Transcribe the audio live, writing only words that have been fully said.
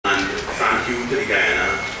to the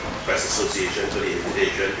Guyana Press Association for the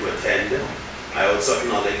invitation to attend. I also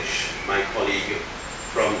acknowledge my colleague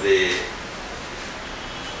from the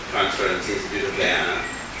Transparency Institute of Guyana,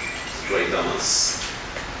 Troy Thomas.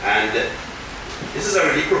 And this is a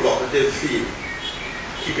really provocative theme,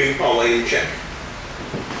 keeping power in check.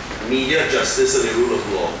 Media justice and the rule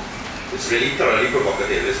of law. It's really thoroughly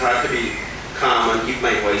provocative. It's hard to be calm and keep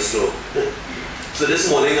my voice low. So this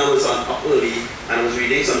morning I was up early and I was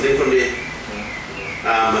reading something from the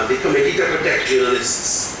Committee to Protect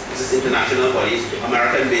Journalists. This is international body,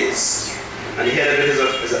 American-based. And the head of it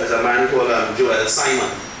is a man called Joel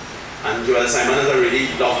Simon. And Joel Simon has a really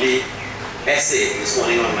lovely essay this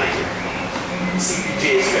morning online,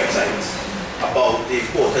 CPJ's website, about the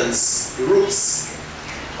importance, the roots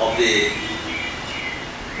of the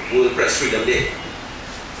World Press Freedom Day.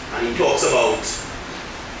 And he talks about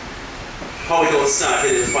how it all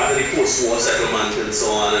started as part of the post-war settlement and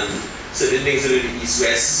so on, and certain things to do with the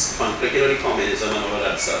East-West conflict, the communism and all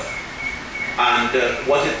that stuff. And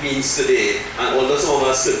what it means today, and although some of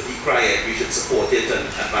us could decry it, we should support it and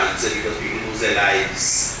advance it because people lose their lives,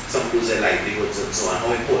 some lose their livelihoods and so on,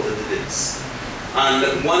 how important it is. And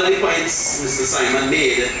one of the points Mr. Simon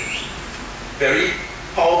made, very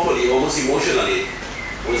powerfully, almost emotionally,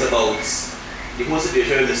 was about the whole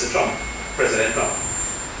situation with Mr. Trump, President Trump.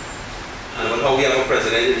 And about how we have a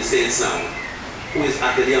president in the States now who is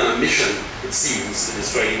actively on a mission, it seems, to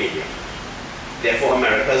destroy the media. Therefore,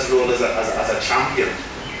 America's role as a champion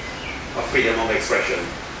of freedom of expression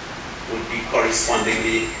would be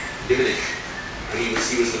correspondingly diminished. And he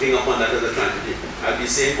was looking upon that as a tragedy. I'll be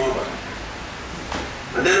saying more about it.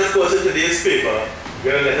 And then, of course, in today's paper, we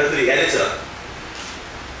have a letter to the editor.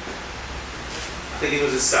 I think it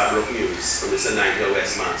was in Starbrook News from Mr. Nigel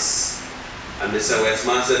Westmass. And Mr.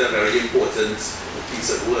 Westmass did a very important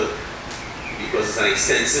piece of work because it's an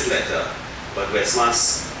extensive letter, but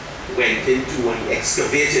Westmass went into and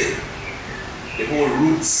excavated the whole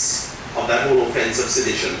roots of that whole offense of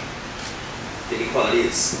sedition in the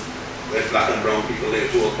colonies, where black and brown people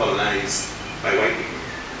lived who were colonized by white people.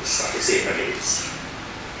 It's not the same against.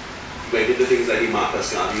 Went into things like the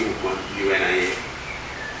Marcus Garvey movement, UNIA,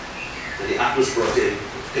 and the act was brought in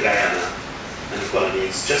to Guyana and the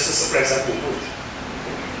colonies just to suppress that movement.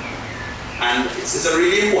 And it's a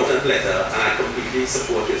really important letter, and I completely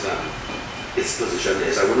support his position.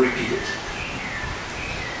 Yes, I won't repeat it.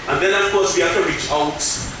 And then, of course, we have to reach out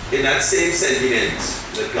in that same sentiment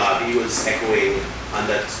that Garvey was echoing, and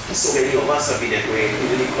that so many of us have been echoing,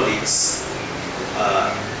 even the colleagues.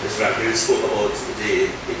 Mr. Radcliffe spoke about the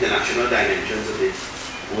international dimensions of the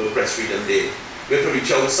World Press Freedom Day. We have to reach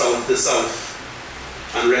out south to south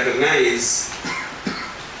and recognize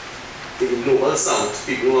in the global south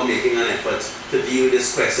people who are making an effort to deal with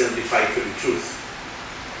this question of the fight for the truth.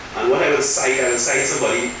 And what I will cite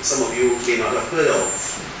somebody some of you may not have heard of,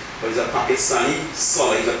 but he's a Pakistani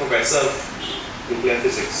scholar, he's a professor of nuclear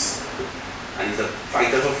physics, and he's a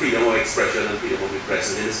fighter for freedom of expression and freedom of the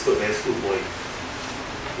press, and his schoolboy,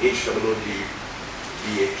 HWODBHOY.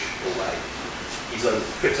 He's on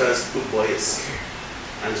Twitter's Good Boys,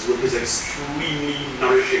 and his work is extremely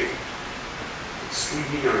nourishing.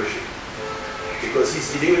 Extremely nourishing. Because he's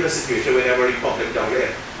dealing with a situation where they have a republic down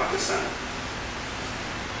there, Pakistan.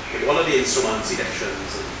 With all of the instruments,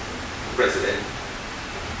 elections, and president,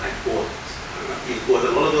 and court, and appeal court,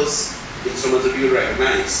 and all of those instruments that you would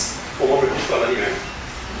recognize, former British colony, right?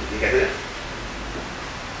 You get it?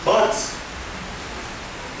 But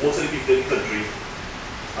most of the people in the country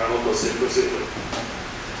are not Muslim conservative.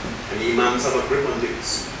 And the imams have a grip on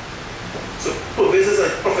things. So Purvis is a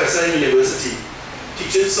professor in university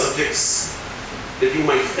teaching subjects that you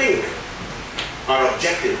might think are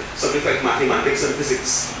objective, subjects like mathematics and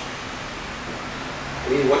physics. I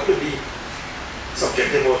mean, what could be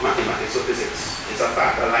subjective about mathematics or physics? It's a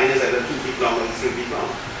fact. A line is either 2 feet long or 3 feet long.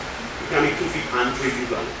 You can be 2 feet and 3 feet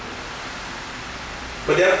long.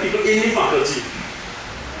 But there are people in the faculty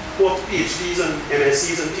who have PhDs and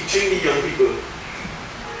MScs and teaching the young people.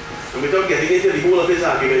 And without getting into the whole of his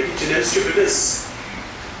argument, teaching them stupidness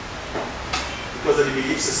because of the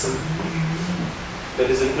belief system that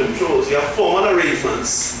is in control. So you have formal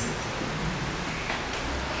arrangements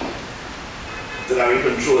that are in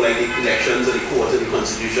control, like the elections and the court and the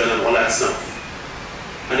constitution and all that stuff.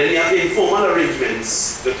 And then you have the informal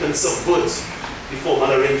arrangements that can subvert the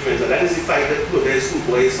formal arrangements, and that is the fight that the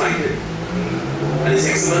schoolboy is fighting. And it's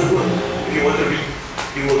excellent work. If you want to read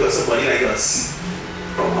the work of somebody like us,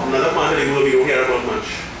 from another part of the world we don't hear about much,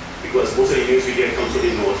 because most of the news we get comes from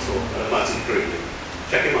the north or other parts of the Caribbean.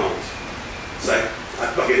 Check him out. So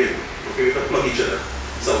I plug it in. Okay, we can plug each other,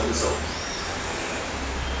 south and south.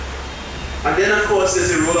 And then of course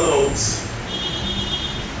there's a role about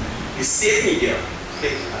the state media.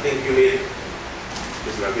 I think you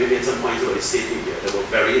made some points about the state media that were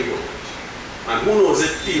very important. And who knows it,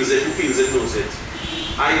 feels it, who feels it, knows it.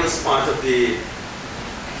 I was part of the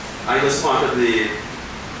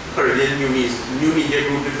Caribbean New Media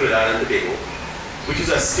Group in Trinidad and Tobago, which is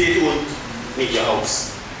a state-owned media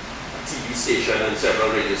house, a TV station and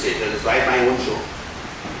several radio stations. I had my own show.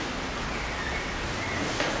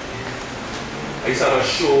 I used to have a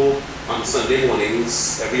show on Sunday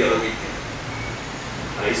mornings every other week.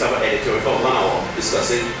 And I used to have an editorial for 1 hour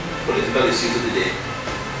discussing political issues of the day.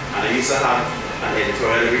 And I used to have an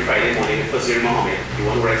editorial every Friday morning for Fazir Mohammed, the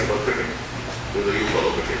one who writes about cricket. Those of you who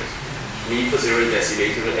follow cricket. Me, Fazir, and Jesse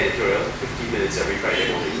made an editorial, 15 minutes every Friday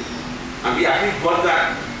morning. And we actually got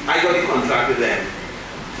that, I got a contract with them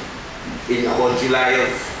in about July of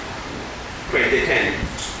 2010.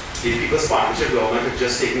 The People's Partnership government had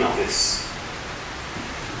just taken office.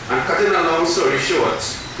 And cutting a long story short,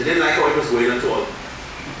 they didn't like how it was going at all.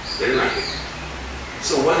 They didn't like it.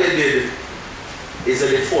 So what they did is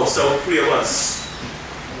that they forced out 3 of us.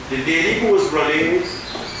 The lady who was running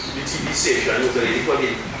the TV station was a lady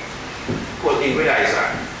called Ingrid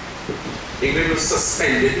Isaac. Ingrid was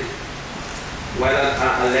suspended while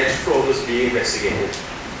an alleged fraud was being investigated.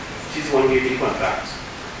 She's the one who gave me the contract.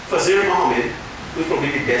 Fazir Mohammed, who's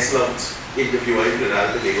probably the best loved interviewer in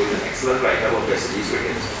Trinidad and Tobago, an excellent writer about West Indies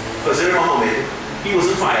cricket. Fazir Mohammed, he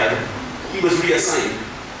wasn't fired, he was reassigned.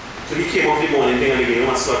 So he came off the morning thing and they gave him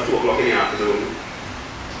a slot 2 o'clock in the afternoon.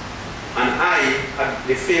 And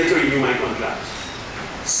they failed to renew my contract.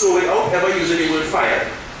 So without ever using the word fired,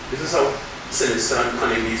 this is how sinister and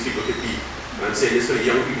cunning these people could be. And I'm saying this for the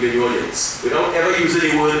young people in the audience. Without ever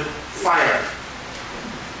using the word fired,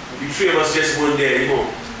 the 3 of us just weren't there anymore.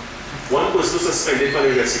 One person was suspended for the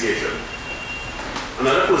investigation.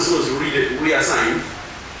 Another person was reassigned,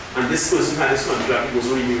 and this person had his contract, it was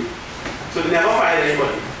renewed. So they never fired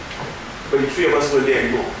anybody, but the 3 of us weren't there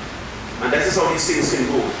anymore. And that is how these things can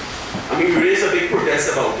go. I mean, we raised a big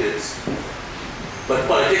protest about it, but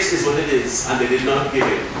politics is what it is, and they did not give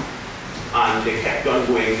in. And they kept on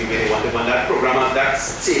going the way they wanted. And that program at that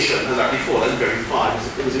station has actually fallen very far.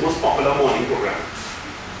 It was the most popular morning program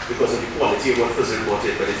because of the quality of what Fazil brought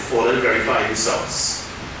in, but it's fallen very far in the south.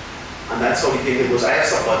 And that's how the thing goes. I have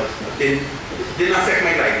suffered. It didn't affect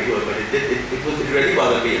my livelihood, but it really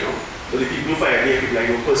bothered me, you know. So the people who fired me, people like,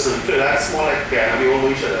 no person, that's more like Guyana, we all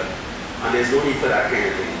know each other. And there's no need for that kind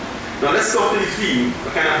of thing. Now let's talk to the theme.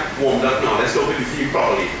 We're kind of warmed up now. Let's talk to the theme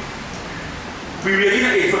properly. We really in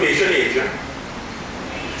an information age.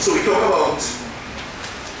 So we talk about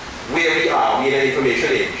where we are. We're in an information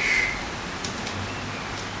age.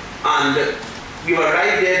 And we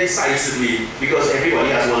arrived there decisively because everybody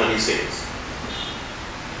has one of these things.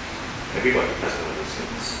 Everybody has one of these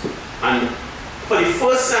things. And for the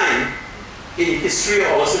first time in the history of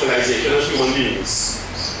our civilization as human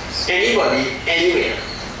beings, anybody, anywhere,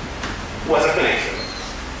 who has a connection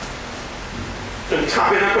can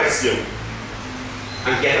tap in a question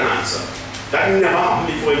and get an answer. That never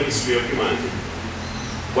happened before in the history of humanity.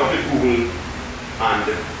 What with Google and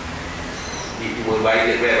the World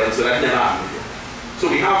Wide Web, so that never happened before. So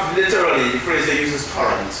we have literally, the phrase they use is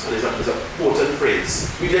torrent, and it's a potent phrase.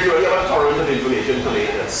 We literally have a torrent of information coming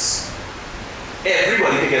at us.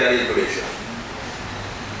 Everybody can get that information.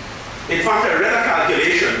 In fact, I read a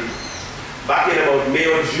calculation back in about May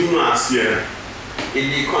or June last year in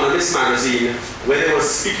The Economist magazine, where they were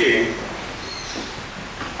speaking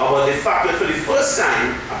about the fact that for the first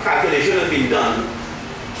time a calculation has been done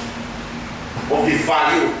of the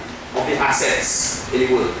value of the assets in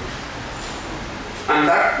the world. And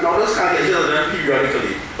that, now those calculations are done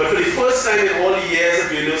periodically, but for the first time in all the years of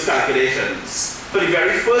doing those calculations, for the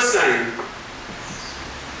very first time,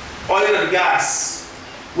 oil and gas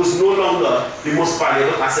was no longer the most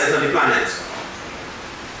valuable asset on the planet.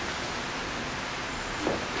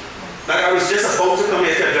 Like I was just about to come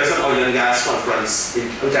here to address an oil and gas conference,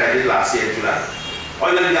 which I did last year in July.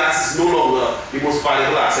 Oil and gas is no longer the most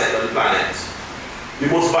valuable asset on the planet. The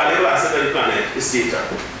most valuable asset on the planet is data.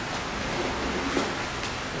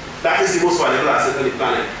 That is the most valuable asset on the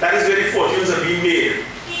planet. That is where the fortunes are being made.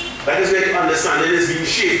 That is where the understanding is being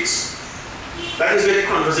shaped. That is where the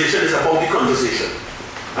conversation is about the conversation.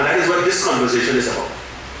 And that is what this conversation is about.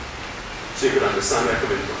 So you can understand where I'm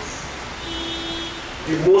coming from.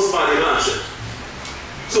 The most valuable asset.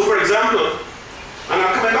 So for example, and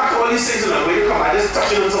I'm coming back to all these things and I'm going to come, I just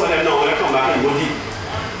touching on some of them now, I'm going to come back and go deep.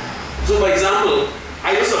 So for example,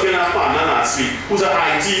 I was talking to a partner last week who's an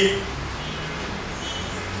IT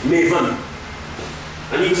maven.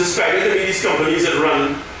 And he was describing to me these companies that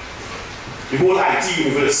run the whole IT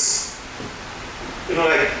universe. You know,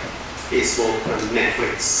 like Facebook and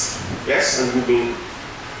Netflix, yes, and Google.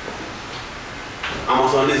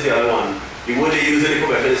 Amazon is the other one. The word they use in the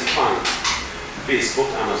profession is fun.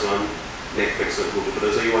 Facebook, Amazon, Netflix, and Google. For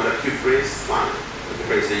those of you who want a cute phrase, fun. That's the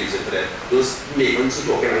phrase they use it for that. Those mavens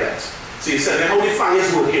who talk about that. So you said how the fun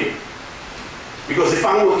is working. Because the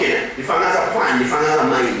fun working, the fun has a plan, the fun has a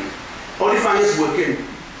mind. How the fun is working.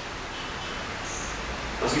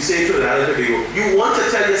 As we say to the other video, you want to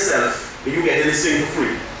tell yourself that you get this thing for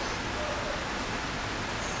free.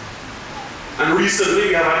 And recently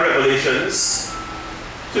we have had revelations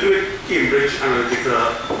to do with Cambridge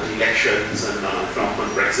Analytica and elections and Trump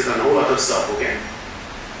and Brexit and a whole lot of stuff, okay?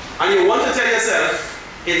 And you want to tell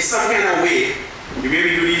yourself, in some kind of way, the way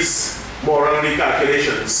we do these moral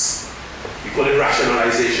recalculations, we call it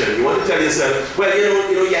rationalization. You want to tell yourself, well,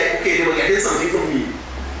 yeah, okay, they were getting something from me,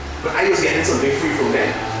 but I was getting something free from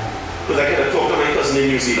them. Because I could have talked to my cousin in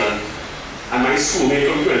New Zealand, and my schoolmate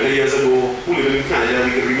from 20 years ago, who lived in Canada,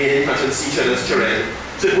 we could remain in touch and see each other's children.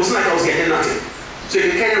 So it wasn't like I was getting nothing. So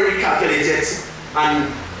you can kind of recalculate it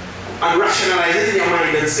and rationalize it in your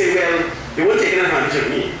mind and say, well, they weren't taking advantage of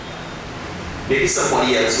me. Maybe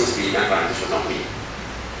somebody else was being advantage, but not me.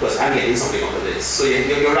 Because I'm getting something out of this. So you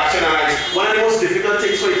rationalize. One of the most difficult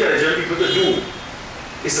things for intelligent people to do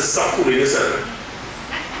is to stop fooling yourself.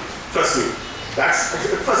 Trust me. That's,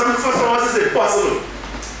 for some of us, it's impossible.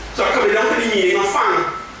 So coming down to the meaning of fun.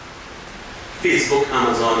 Facebook,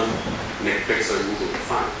 Amazon, Netflix, and Google,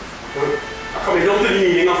 fun. Coming down to the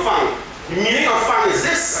meaning of fun. The meaning of fun is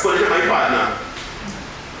this, according to my partner.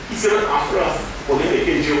 He said, after all, only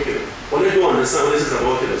making joking. Only don't understand what this is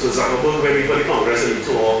about. So Zuckerberg went before the Congress and he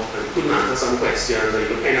talked and couldn't answer some questions and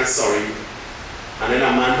he was kind of sorry. And then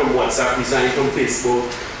a man from WhatsApp resigned from Facebook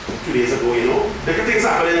 2 days ago, you know. Different things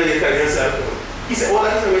happening and you tell yourself, he said, oh,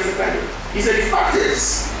 that is a waste of time. He said, the fact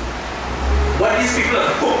is, what these people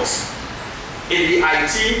have cooked in the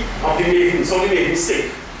IT of the mavens, how they made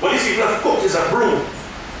mistake. What these people have cooked is a brew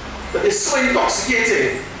that is so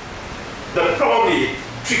intoxicating that probably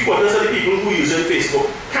 3/4 of the people who use Facebook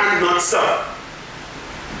cannot stop.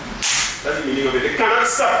 That's the meaning of it. They cannot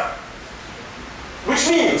stop. Which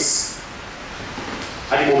means,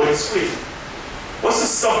 at the moment it's free. What's to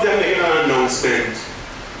stop them making an announcement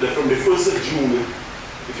that from the 1st of June,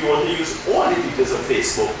 if you want to use all the features of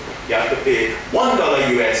Facebook, you have to pay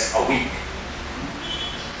 $1 US a week.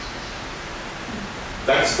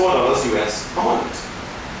 That is $4 US a month.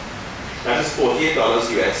 That is $48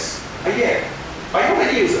 US a year. By how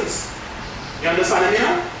many users? You understand me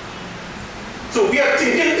now? So we are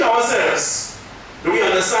thinking to ourselves, do we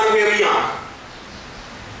understand where we are?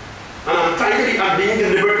 And I'm being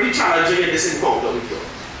deliberately challenging in this encounter with you.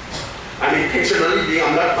 I'm intentionally being,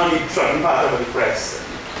 I'm not only trying part of the press.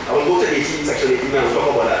 I will go to 18, section 18 and I'll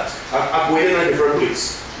talk about that. I'm going in a different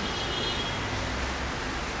place.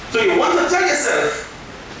 So you want to tell yourself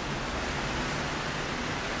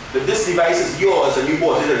that this device is yours and you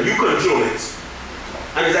bought it and you control it.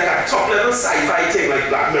 And it's like a top level sci-fi thing like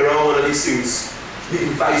Black Mirror or one of these things. The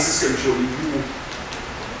device is controlling you.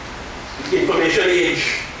 The information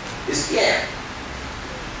age is here.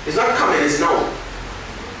 It's not coming, it's now.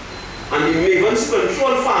 And the mavens who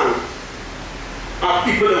control fun are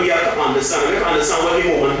people that we have to understand. We have to understand what the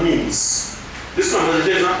moment means. This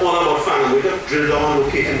conversation is not all about fun. I'm going to drill down,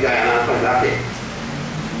 locate in Guyana and find that thing.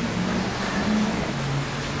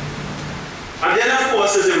 And then of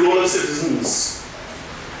course there's the role of citizens.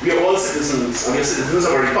 We are all citizens, and we are citizens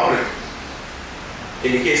of a republic.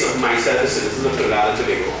 In the case of myself, citizens of Trinidad and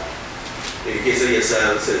Tobago. In the case of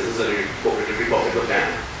yourself, citizens of the Republic of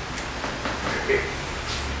Guyana. Okay.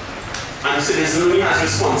 And citizenry has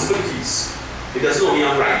responsibilities. It doesn't only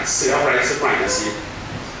have rights. You have rights of privacy.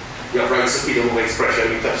 You have rights of freedom of expression.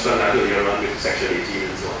 We touched on that earlier on with section 18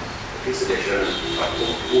 and so on. Okay, sedition,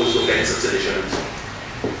 wars of offense of sedition and so on.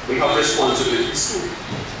 We have responsibilities too.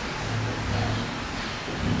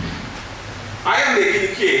 I am making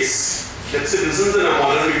the case that citizens in a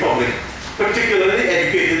modern republic, particularly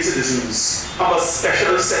educated citizens, have a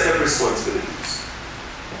special set of responsibilities.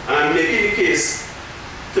 And I'm making the case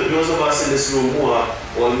to those of us in this room who are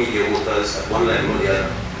all media voters at one level or the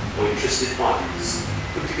other, or interested parties,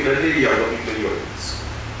 particularly the younger people in the audience.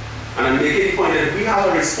 And I'm making the point that we have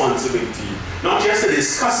a responsibility, not just to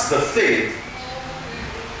discuss the thing,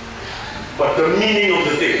 but the meaning of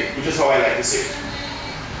the thing, which is how I like to say it.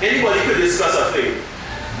 Anybody could discuss a thing.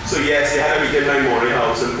 So yes, they had a meeting in my Memorial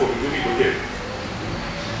House and 42 people came.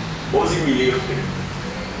 What was the meaning of it?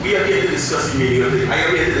 We are here to discuss the meaning of it. I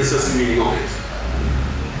am here to discuss the meaning of it.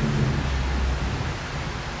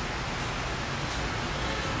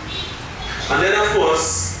 And then, of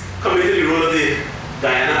course, coming to the role of the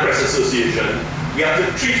Guyana Press Association, we have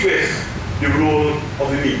to treat with the role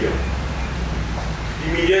of the media.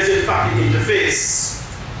 The media is in fact the interface,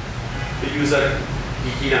 to use that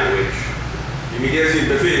geeky language. The media is the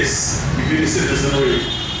interface between the citizenry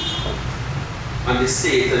and the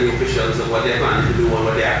state and the officials of what they're planning to do and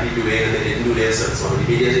what they're actually doing, and they didn't do this and so on. The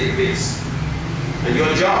media is the interface. And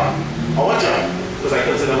your job, our job, because I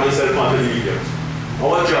consider myself part of the media,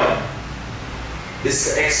 our job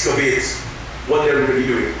is to excavate what they're really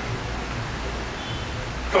doing.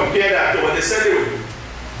 Compare that to what they said they would do.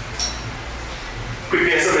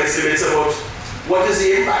 Prepare some estimates about what is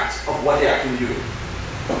the impact of what they're actually doing.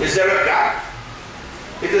 Is there a gap?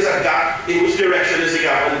 If there's a gap, in which direction is the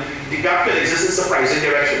gap? And the gap can exist in surprising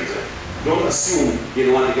directions. Don't assume you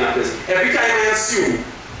know what the gap is. Every time I assume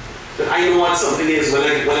that I know what something is when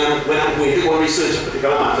I'm going to go research a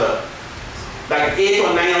particular matter, like 8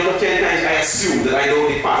 or 9 out of 10 times I assume that I know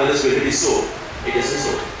the pattern is going to be so. It isn't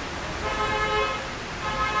so.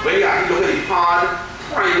 When you actually look at the hard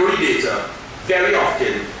primary data, very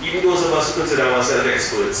often, even those of us who consider ourselves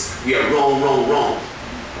experts, we are wrong, wrong, wrong.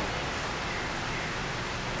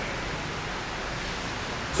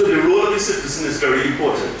 So the role of the citizen is very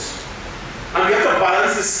important. And we have to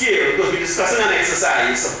balance the scale, because we're discussing an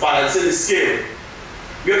exercise of balancing the scale.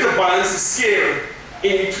 We have to balance the scale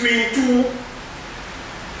in between two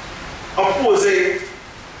opposing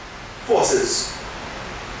forces.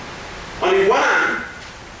 On the one hand,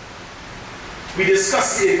 we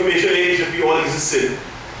discuss the information age that we all exist in.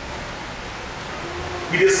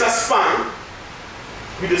 We discuss FANG.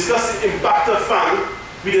 We discuss the impact of FANG.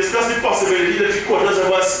 We discuss the possibility that 3/4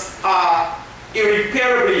 of us are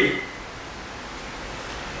irreparably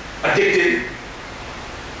addicted.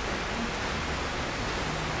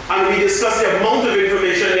 And we discuss the amount of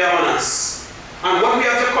information there on us. And what we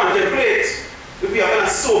have to contemplate, if we have a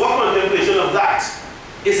sober contemplation of that,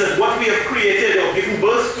 is that what we have created or given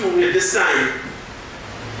birth to at this time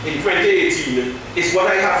in 2018 is what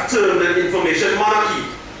I have termed an information monarchy.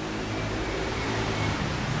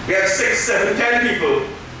 We have 6, 7, 10 people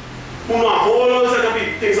who know a whole set of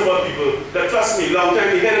things about people that, trust me, long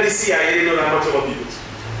time, the head of the CIA didn't know that much about people.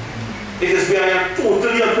 It has been a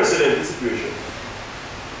totally unprecedented situation.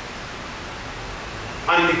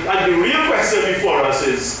 And the real question before us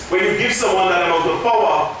is, when you give someone that amount of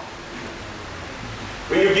power,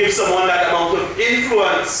 when you give someone that amount of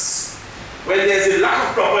influence, when there's a lack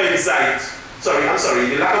of proper insight,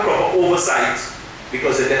 the lack of proper oversight,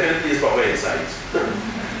 because there definitely is proper insight.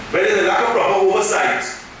 When there's a lack of proper oversight,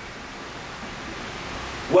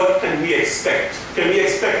 what can we expect? Can we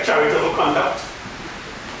expect charitable conduct?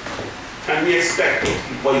 Can we expect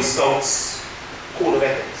Boy Scouts code of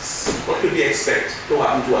ethics? What could we expect to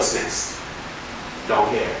happen to us next? Down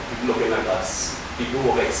here, people looking at us, people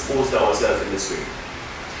who have exposed ourselves in this way.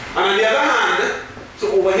 And on the other hand,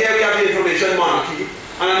 so over here we have the information monarchy,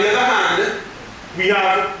 and on the other hand, we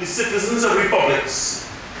have the citizens of republics.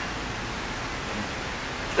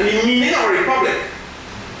 And the meaning of a republic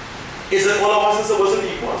is that all of us are supposed to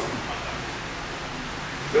be equal.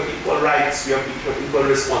 We have equal rights, we have equal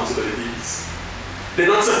responsibilities. They're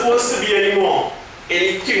not supposed to be anymore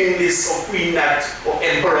any king this or queen that, or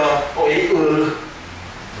emperor, or any earl,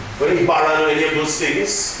 or any baron, or any of those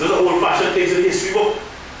things. Those are old-fashioned things in the history book.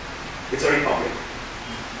 It's a republic.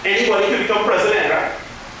 Anybody can become president, right?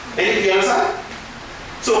 Anything else?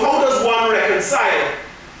 So how does one reconcile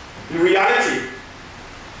the reality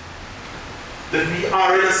that we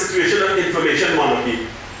are in a situation of information monarchy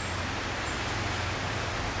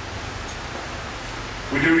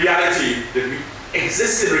with the reality that we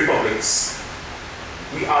exist in republics?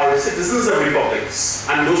 We are citizens of republics,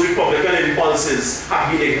 and those republican impulses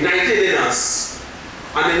have been ignited in us,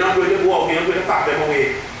 and they're not going to go out, we're not going to pack them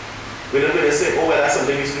away. We're not going to say, oh well, that's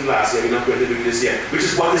something we should do last year, we're not going to do this year, which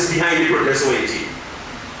is what is behind the protest of 18.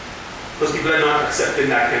 Because people are not accepting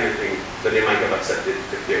that kind of thing that they might have accepted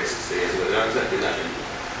 50 or 60 years ago. They're not accepting that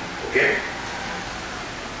anymore. Okay?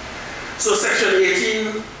 So section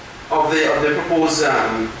 18 of the proposed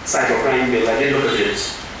cybercrime bill, I did look at it,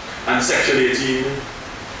 and section 18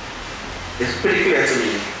 is pretty clear to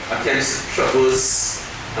me, attempts to traverse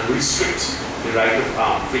and restrict the right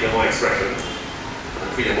of freedom of expression and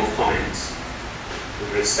freedom of comment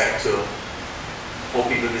with respect to how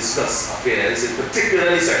people discuss affairs, in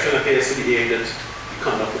particularly section affairs to be aimed at the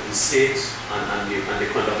conduct of the state and the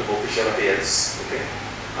conduct of official affairs. Okay?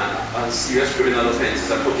 And serious criminal offences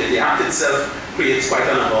are put in. The act itself creates quite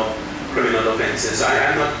a number of criminal offences.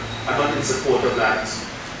 I'm not in support of that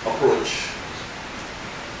approach.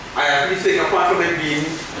 I actually think, apart from it being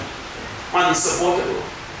unsupportable,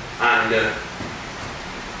 and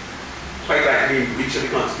quite likely in breach of the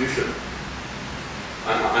Constitution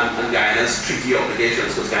and Guyana's treaty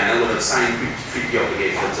obligations, because Guyana would have signed treaty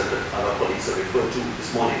obligations that the other colleagues have referred to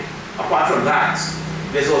this morning. Apart from that,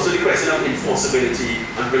 there's also the question of enforceability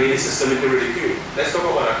and bringing the system into ridicule. Let's talk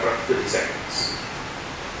about that for 30 seconds.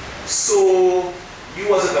 So,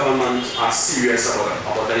 you as a government are serious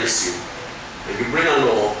about that issue. And you bring a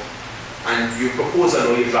law, and you propose a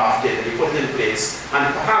law, you draft it, and you put it in place,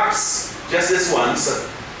 and perhaps, just this once,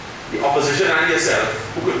 the opposition and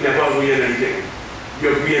yourself, who could never agree on anything, you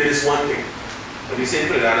agree on this one thing. But you say in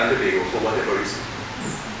Trinidad and Tobago, for whatever reason.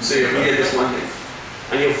 So you agree on this one thing.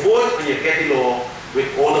 And you vote and you get the law with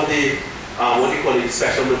all of the, what you call it,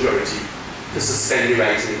 special majority to suspend the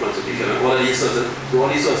rights in the Constitution. And all these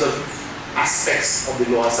sorts of aspects of the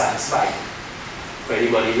law are satisfied. For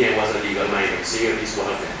anybody here who was a legal minor, so you're at least one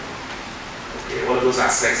of them. Okay, all of those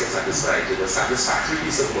aspects are satisfied. It's a satisfactory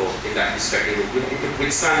piece of law in that respect. It could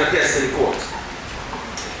withstand the test in the court.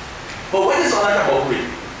 But what is all that about really?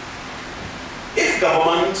 If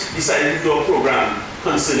government decided to do a program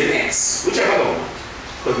concerning X, whichever government,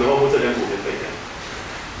 because never both of them voted for them.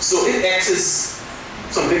 So if X is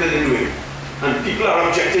something that they're doing, and people are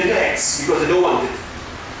objecting to X because they don't want it,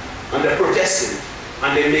 and they're protesting,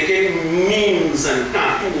 and they're making memes and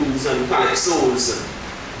cartoons and calypsos,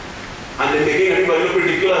 and they're making everybody look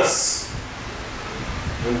ridiculous,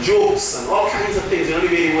 and jokes and all kinds of things. You know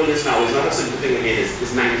the way the world is now, it's not a simple thing again,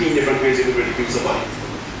 it's 19 different ways you could ridicule somebody.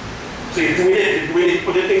 So you're doing it,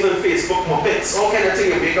 putting things on Facebook, Muppets, all kind of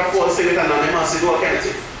things, you make a false thing with anonymous, you do all kind of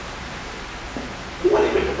thing. Who are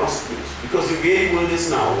they going to prosecute? Because the way the world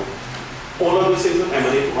is now, all of those things will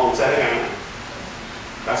emanate from outside of Guyana.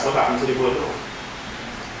 That's what happens to the world now.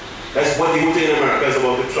 That's what the whole thing in America is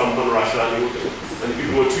about with Trump and Russia and the whole thing. And the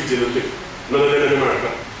people who are tweeting and things. None of them in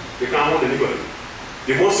America. They can't hold anybody.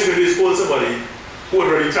 The most thing is hold somebody who would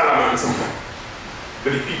already tell a man something.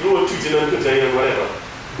 But the people who are tweeting and Twitter and whatever,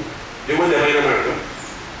 they were never in America.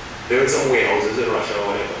 They were in some warehouses in Russia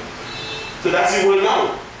or whatever. So that's the world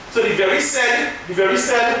now. So the very sad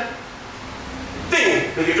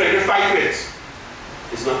thing that you're trying to fight with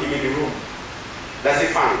is not even in the room. That's the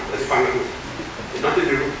fang of it. It's not in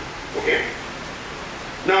the room. Okay?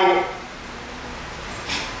 Now,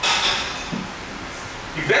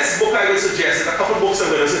 the best book I would suggest is a couple books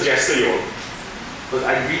I'm going to suggest to you. But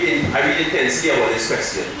I read intensely about these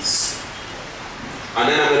questions. And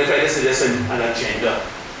then I'm going to try to suggest an agenda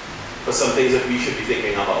for some things that we should be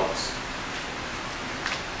thinking about.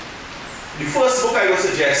 The first book I would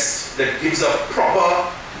suggest that gives a proper,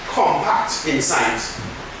 compact insight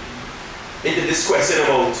into this question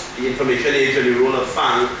about the information age and the role of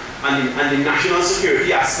FANG and the national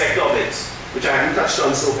security aspect of it, which I haven't touched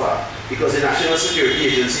on so far, because the national security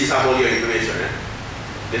agencies have all your information.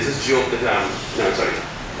 This is a joke that no, sorry,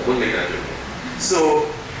 I wouldn't make that joke. So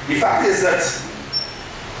the fact is that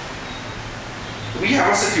we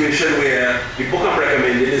have a situation where the book I'm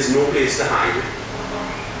recommending is No Place to Hide.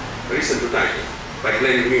 Very simple title, by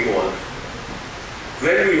Glenn Greenwald.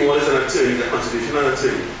 Glenn Greenwald is an attorney, a constitutional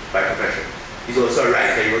attorney by profession. He's also a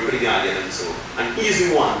writer, he worked for the Guardian and so on. And he's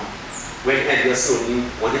the one, when Edgar Snowden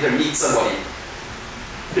wanted to meet somebody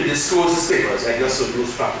to disclose his papers. Edgar Snowden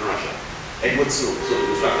was trapped in Russia. Edward Snowden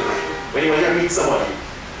was trapped in Russia. When he wanted to meet somebody,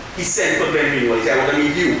 he sent for Glenn Greenwald. He said, I want to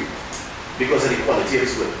meet you because of the quality of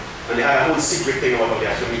his work. And they had a whole secret thing about how they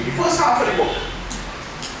actually meet. The first half of the book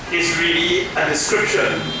is really a description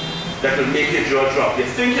that will make your jaw drop. You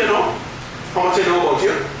think you know how much you know about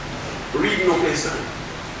you? Read No Place to Hide.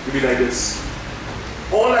 You'll be like this.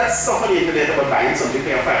 All that stuff on the internet about buying something for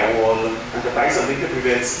a firewall and to buy something to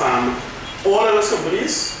prevent spam, all of those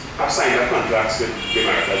companies have signed up contracts with the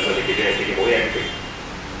Americans so they can get everything about everything.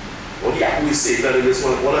 All the Yahoo is safer than this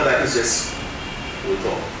one, all of that is just we'll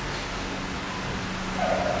talk.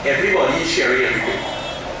 Everybody is sharing everything.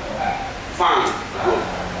 FANG, good.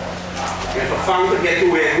 And for FANG to get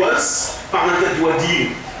to where it was, FANG had to do a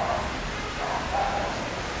deal.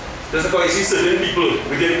 Just because you see certain people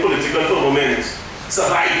within political firmament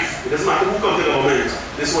survive. It doesn't matter who comes to government.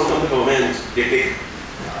 This one comes to government, they're big.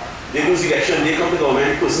 They lose the election, they come to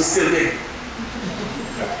government, the person's still big.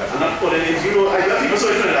 I'm not calling names, you know, I got people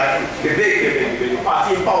so into that. They're big, they're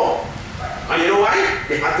party in power. And you know why?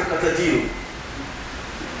 They had to cut a deal.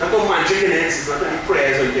 Not no magic in it, it's not any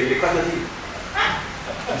prayers or anything, they cut a deal.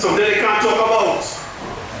 Something they can't talk about.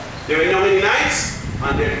 They went down many nights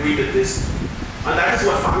and they agreed with this. And that is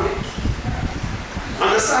what FANG is.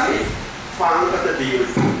 Understand me? FANG cut a deal.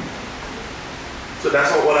 So that's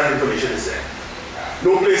how all that information is there.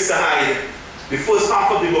 No Place to Hide. The first half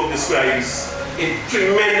of the book describes in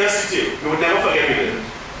tremendous detail. You would never forget it.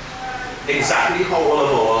 exactly how all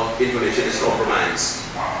of our information is compromised.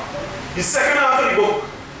 The second half of the book,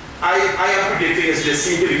 I am predicting is just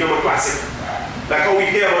seem to become a classic. Like how we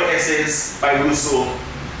hear about essays by Rousseau,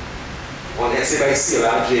 or an essay by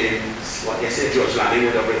C.L.R. James, or an essay George Lanning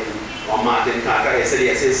would have written, or Martin Carter essay, the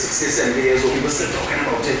essay 60, 70 years old, people still talking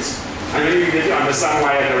about it. And when you read it, you understand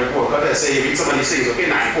why I report. Because essay, you read somebody says, okay,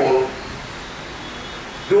 nightfall.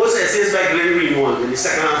 Those essays by Glenn Greenwald in the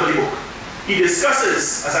second half of the book, he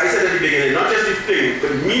discusses, as I said at the beginning, not just the thing,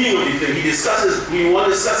 but the meaning of the thing.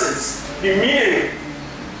 Greenwald discusses the meaning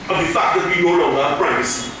of the fact that we no longer have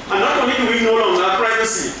privacy. And not only do we no longer have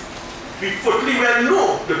privacy, we fully well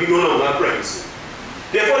know that we no longer have privacy.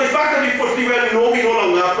 Therefore, the fact that we fully well know we no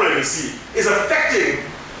longer have privacy is affecting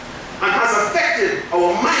and has affected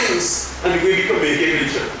our minds and the way we communicate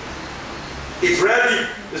with each other. It's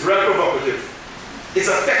really provocative. It's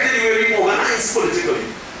affected the way we organize politically.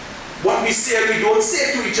 What we say and we don't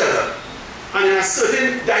say to each other. And in a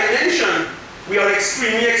certain dimension, we are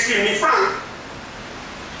extremely, extremely frank.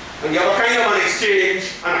 And you have a kind of an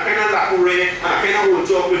exchange, and a kind of lacoure, and a kind of old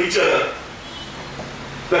talk with each other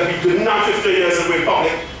that we couldn't have 15 years ago in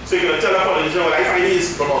public. So you're going to tell a politician what I find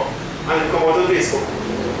is about, and come out on Facebook.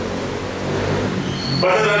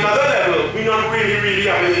 But at another level, we're not really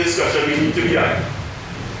having a discussion we need to be having.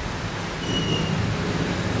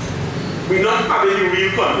 We're not having a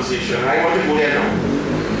real conversation. I want to go there now.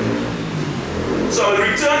 So I'll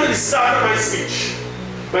return to the start of my speech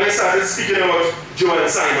when I started speaking about Joel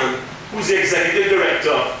Simon, who's the executive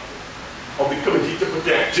director of the Committee to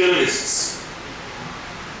Protect Journalists.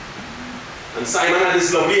 And Simon had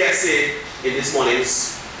this lovely essay in this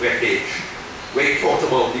morning's webpage where he talked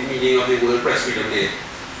about the meaning of the World Press Freedom Day.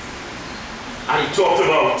 And he talked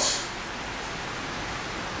about,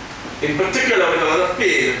 in particular with a lot of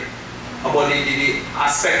pain, about the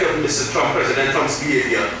aspect of President Trump's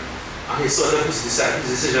behavior and his sort of his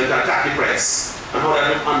decision to attack the press and how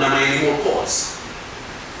that would undermine the whole cause.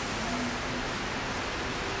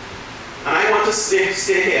 And I want to stay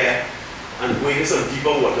here and go into some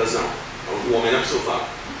deeper waters now. I'm warming up so far.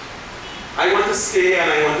 I want to stay here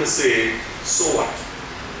and I want to say, so what?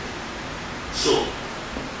 So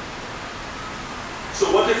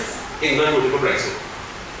what if England voted for Brexit?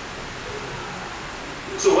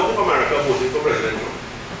 So what if America voted for President Trump?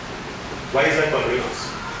 Why is that bothering us?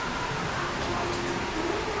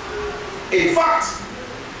 In fact,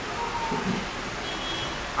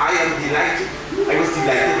 I am delighted. I was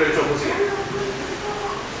delighted when Trump was elected.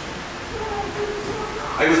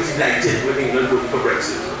 I was delighted when England voted for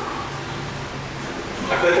Brexit.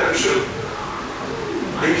 I felt that true.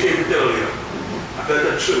 I'm ashamed to tell you. I felt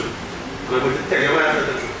that true. And I'm going to tell you why I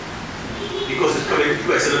felt that true. Because it's coming to the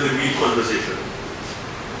question of the real conversation.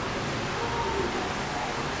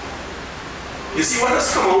 You see what has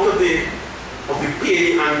come out of the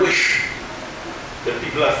pain and anguish that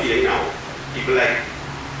people are feeling now. People like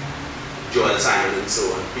Joel Simon and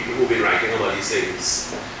so on, people who've been writing about these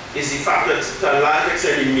things, is the fact that to a large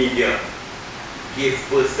extent the media gave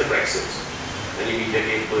birth to Brexit and the media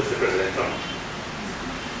gave birth to President Trump.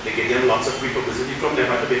 They gave them lots of free publicity. Trump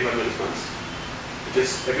never had to pay for no response.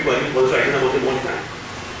 Just everybody was writing about him all the time.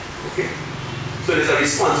 Okay. So there's a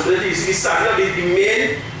responsibility. So we started with the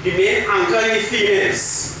main anchor in the theme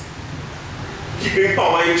is keeping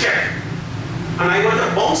power in check. And I want to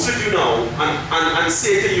bounce with you now and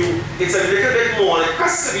say to you, it's a little bit more, it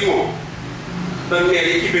has to be more than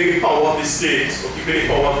merely keeping the power of the state or keeping the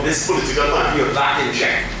power of this political party or that in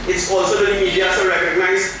check. It's also that the media has to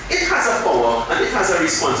recognize it has a power and it has a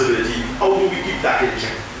responsibility. How do we keep that in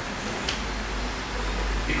check?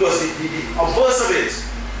 Because the obverse of it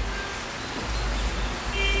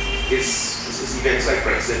is events like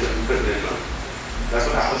Brexit and President Trump. That's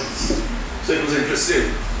what happens. So it was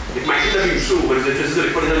interesting. It might not have been true, but it was interesting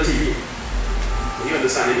to put it on TV. You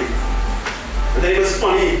understand it? And then it was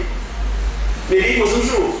funny. Maybe it wasn't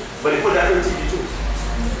true, but they put that on TV too.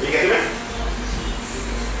 You get it?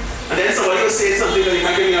 And then somebody was saying something that it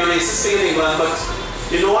might be a racist thing in England, but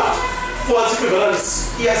you know what? False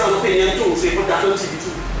equivalence. He has an opinion too, so he put that on TV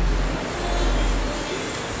too.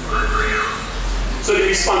 So the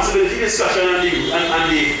responsibility discussion and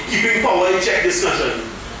the keeping power in check discussion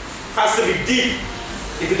has to be deep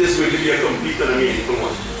if it is going to be a complete and a meaningful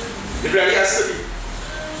one. It really has to be.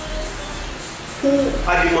 Who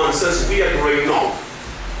are the monsters we are growing now?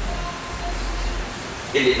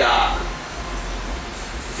 In the dark.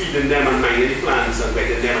 Feeding them and minding the plants and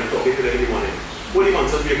wetting them and talking to them in the morning. Who are the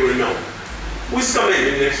monsters we are growing now? Who is coming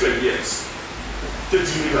in the next 20 years to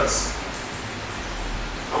deal with us?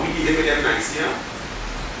 Are we dealing with them nicely now?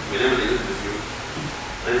 We never did it with you.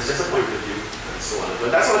 And it's just a point of view. so on.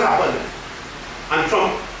 But that's what happened. And from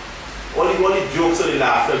all the jokes and the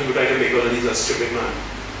laughter people try to make out that he's a stupid man,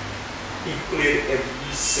 he played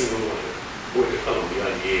every single one of them. Going to Columbia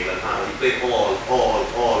and Yale and Harvard. He played all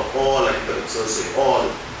like the Calypso say, all.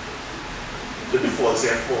 The defaults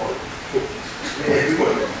there fall.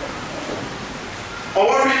 Everyone.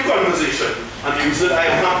 Our real conversation, and the reason I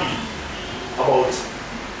am happy about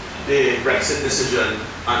the Brexit decision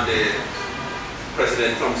and the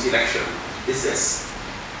President Trump's election is this.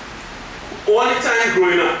 All the time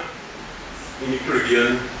growing up in the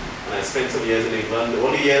Caribbean, and I spent some years in England,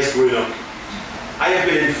 all the years growing up, I have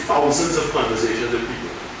been in thousands of conversations with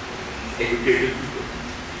people, educated people,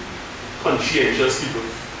 conscientious people,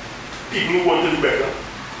 people who want to do better.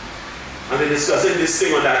 And they're discussing this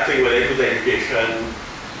thing or that thing, whether it was education,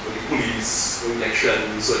 or the police, or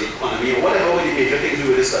elections, or the economy, or whatever were the major things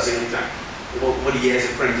we were discussing at the time, over the years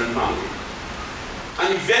of friends and family.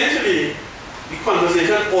 And eventually, the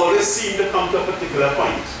conversation always seemed to come to a particular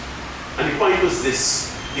point. And the point was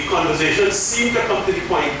this. The conversation seemed to come to the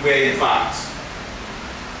point where, in fact,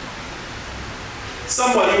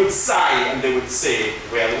 somebody would sigh and they would say,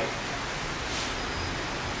 well,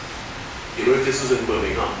 you know, if this was in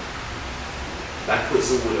Birmingham, that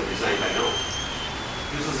person would have resigned by now.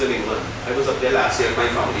 This was in England. I was up there last year with my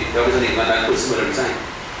family. I was in England, that person would have resigned.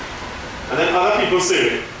 And then other people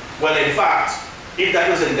say, well, in fact, if that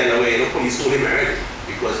was in Delaware, the police told him already,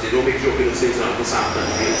 because they don't make joke with those things on Uncle Sam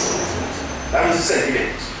and so on. That was the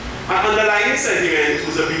sentiment. And underlying sentiment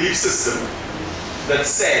was a belief system that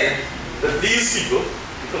said that these people,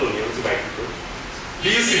 the colonials, the white people,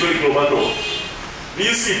 these people in global north,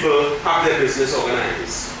 these people have their business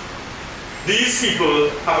organized. These people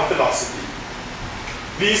have a philosophy.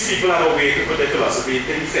 These people have a way to put their philosophy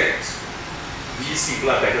in effect. These people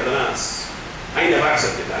are better than us. I never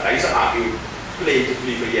accepted that. I used to argue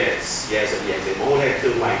plaintively for years and years. My whole head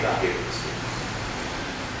turned white arguments.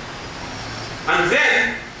 And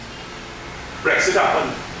then Brexit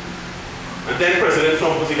happened. And then President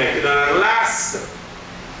Trump was elected. And at last,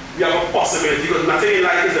 we have a possibility, because nothing in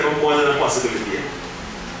life is ever more than a possibility.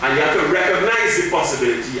 And you have to recognize the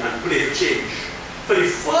possibility and play for change. For the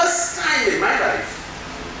first time in my life,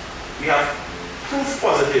 we have proof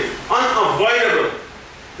positive, unavoidable,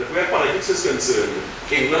 that where politics is concerned,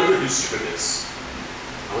 England will do stupidness.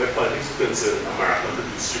 And where politics is concerned, America will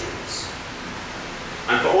do stupidness.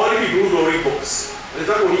 And for all the people who don't read books, and it's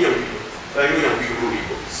not only young people, but I know young people who read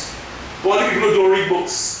books. For all the people who don't read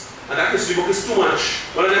books, and that history book is too much,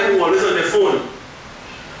 one of them who always on their phone,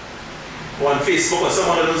 or on Facebook, or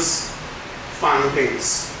some of those fun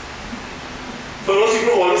things. For those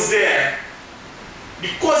people who are always there,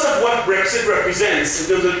 because of what Brexit represents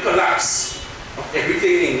in terms of the collapse of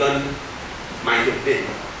everything England might have been,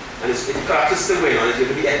 and if the collapse is still going on, it's going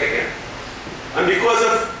to be epic. And because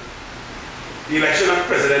of the election of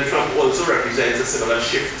President Trump also represents a similar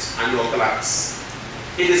shift and no collapse,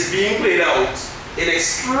 it is being played out in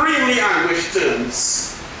extremely anguished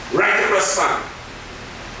terms right across span.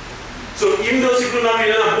 So even those people not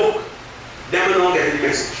reading a book, they will not get the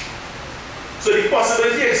message. So the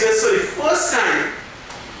possibility exists for the first time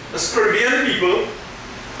as Caribbean people,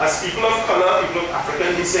 as people of color, people of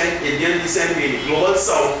African descent, Indian descent, in the global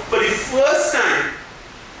south, for the first time,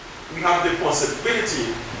 we have the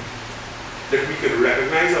possibility that we can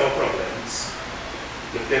recognize our problems,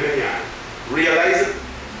 look them in the eye, realize that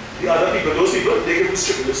the other people, those people, they can do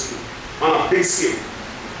stupidness too, on a big scale.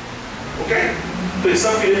 Okay? So you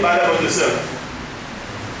start feeling bad about yourself.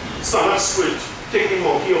 Stand up straight, take the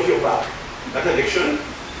monkey off your back, that addiction,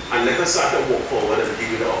 and let us start to walk forward and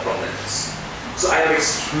deal with our problems. So I am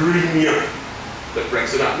extremely young that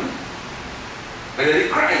Brexit happened. And then they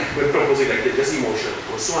cried when Trump was elected, just emotional.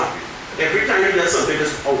 I was so happy. Every time he does something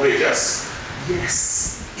that's outrageous,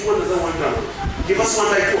 yes, do another one down. Give us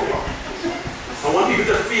one by 2 o'clock. I want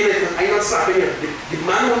people to feel it. I'm not stopping you. The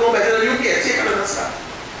man will know better than you here. Take another step.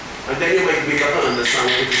 And then you might wake up and understand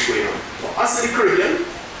what is going on. For us in the Caribbean,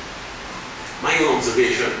 my own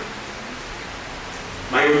observation,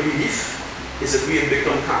 my own belief is that we have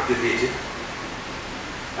become captivated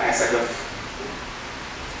by a set of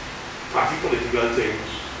party political thing,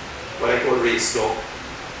 what I call race talk,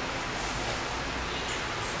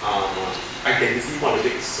 identity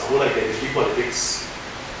politics, the whole identity politics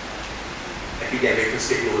epidemic is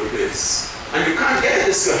taking over the place. And you can't get a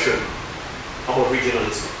discussion about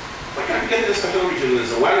regionalism. Why can't you get a discussion about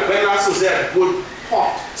regionalism? When last was there a good,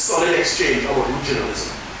 hot, solid exchange about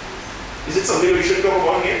regionalism? Is it something we should talk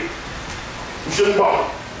about here? We shouldn't bother.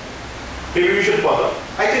 Maybe we should bother.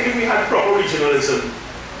 I think if we had proper regionalism,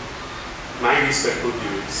 my respectful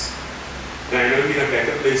views, Guyana would be a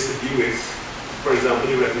better place to deal with for example,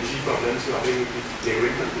 the refugee problems you're having with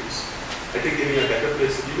neighboring countries. I think giving a better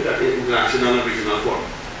place to deal with that in international and regional forum.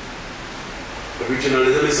 But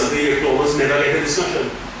regionalism is something you almost never get a discussion.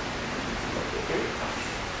 Okay?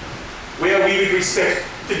 Where are we with respect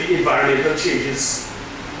to the environmental changes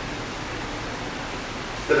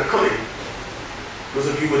that are coming? Most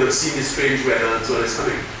of you would have seen this strange weather and so on is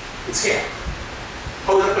coming. It's here.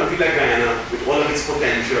 How is a country like Guyana, with all of its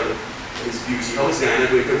potential and its beauty, how is Guyana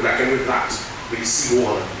going to reckon with that, with the sea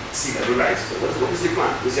wall, sea level rise? So what is the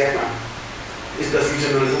plan? What's their plan? Does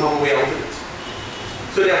regionalism have a way out of it?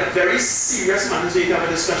 So there are very serious matters we need to have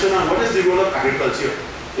a discussion on. What is the role of agriculture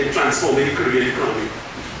in transforming the Caribbean economy?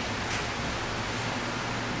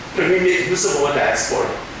 Can we make use of our diaspora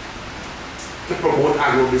to promote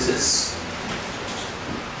agro-business?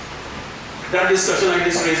 That discussion I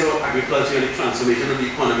just raised about agriculture and the transformation of the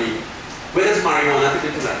economy, where does marijuana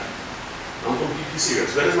fit into that? I'm completely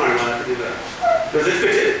serious. Where does marijuana fit into that? Does it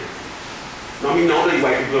fit in? Now, I mean, now that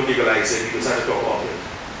white people have legalized it, we just have to talk about it.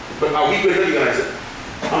 But are we going to legalize it?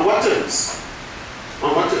 On what terms?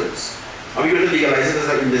 On what terms? Are we going to legalize it as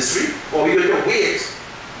an industry? Or are we going to wait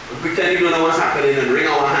and pretend we don't know what's happening and wring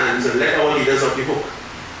our hands and let our leaders off the hook?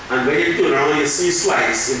 And when you turn around and you see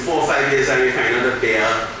twice, in 4 or 5 years, and you find out that they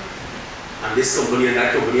are, and this company and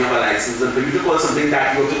that company have a license, and for you to call something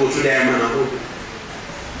that, you have to go through them and not go.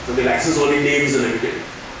 So the license only names and everything.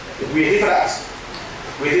 We're waiting for that.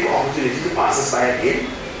 Waiting for opportunity to pass us by again.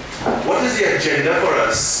 What is the agenda for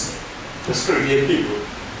us as Caribbean people?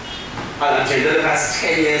 An agenda that has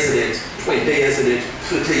 10 years in it, 20 years in it,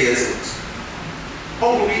 30 years in it.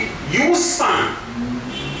 How do we use fun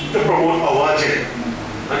to promote our agenda?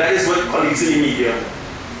 And that is what colleagues in the media,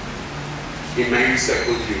 in my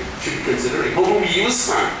respectful view, should be considering. How do we use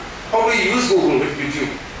fun? How do we use Google with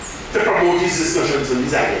YouTube to promote these discussions and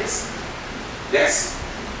these ideas? Yes?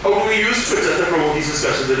 How do we use Twitter to promote these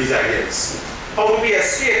discussions and these ideas? How do we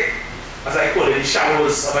escape, as I call it, the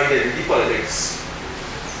shadows of identity politics?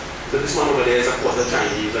 So this one over there is a quarter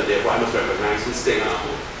Chinese, and therefore I must recognize this thing and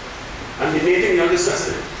home. And the main thing we're not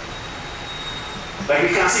discussing it. Like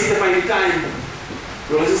we can't seem to find the time.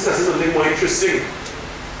 We're always discussing something more interesting.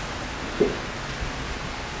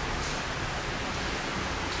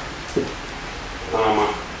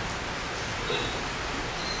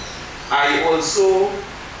 I also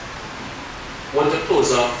want to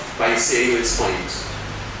close off by saying this point.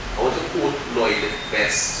 I want to quote Lloyd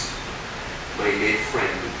Best, my late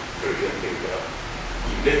friend, Caribbean thinker.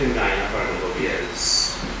 He lived in Guyana for a number of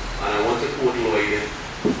years. And I want to quote Lloyd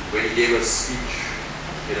when he gave a speech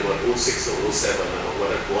in about 06 or 07 about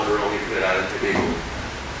what had gone wrong in Trinidad and Tobago.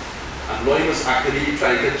 And Lloyd was actually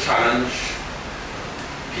trying to challenge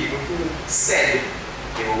people who said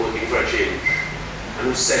they were working for a change and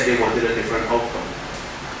who said they wanted a different outcome.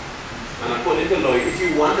 And according to Lloyd, if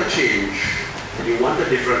you want a change and you want a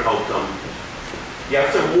different outcome, you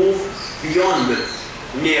have to move beyond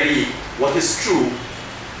merely what is true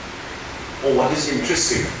or what is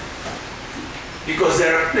interesting. Because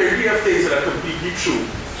there are plenty of things that are completely true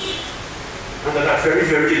and that are very,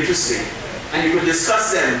 very interesting. And you can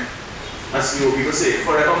discuss them, as you people say,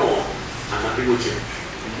 forevermore, and nothing will change.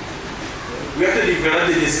 We have to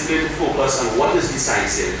develop the discipline to focus on what is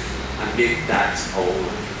decisive and make that our own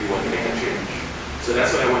if we want to make a change. So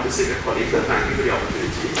that's what I want to say to colleagues, and thank you for the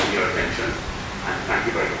opportunity and your attention, and thank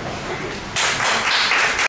you very much. Thank you.